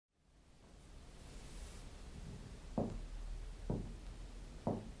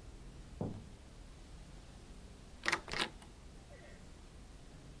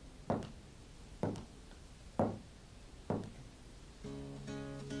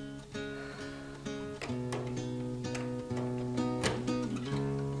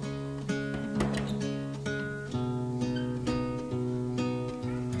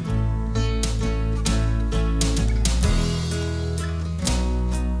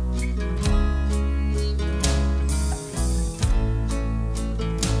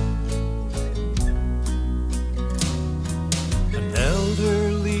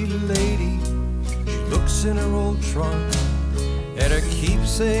trunk and her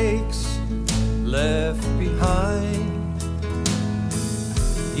keepsakes left behind.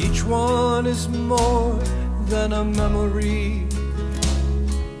 Each one is more than a memory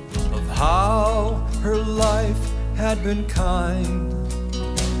of how her life had been kind.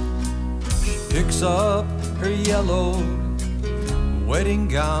 She picks up her yellow wedding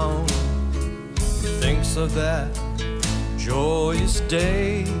gown, thinks of that joyous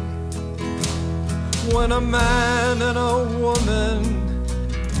day when a man and a woman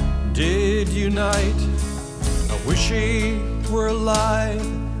did unite. I wish she were alive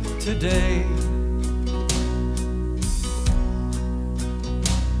today.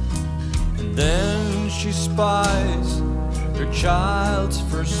 And then she spies her child's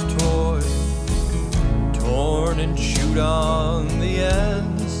first toy, torn and chewed on the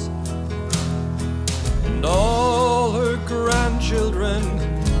ends, and all her grandchildren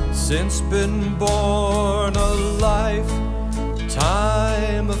since been born, a lifetime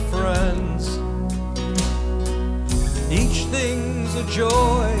of friends. Each thing's a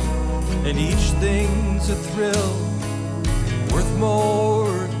joy and each thing's a thrill, worth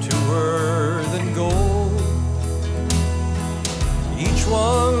more to her than gold. Each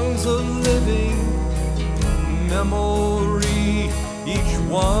one's a living memory, each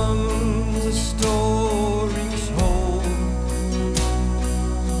one's a story told.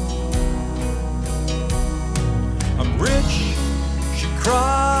 I'm rich, she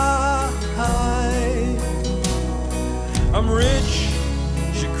cried. I'm rich,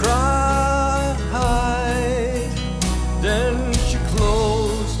 she cried. Then she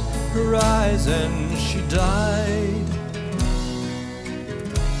closed her eyes and she died.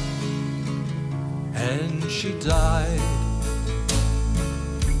 And she died.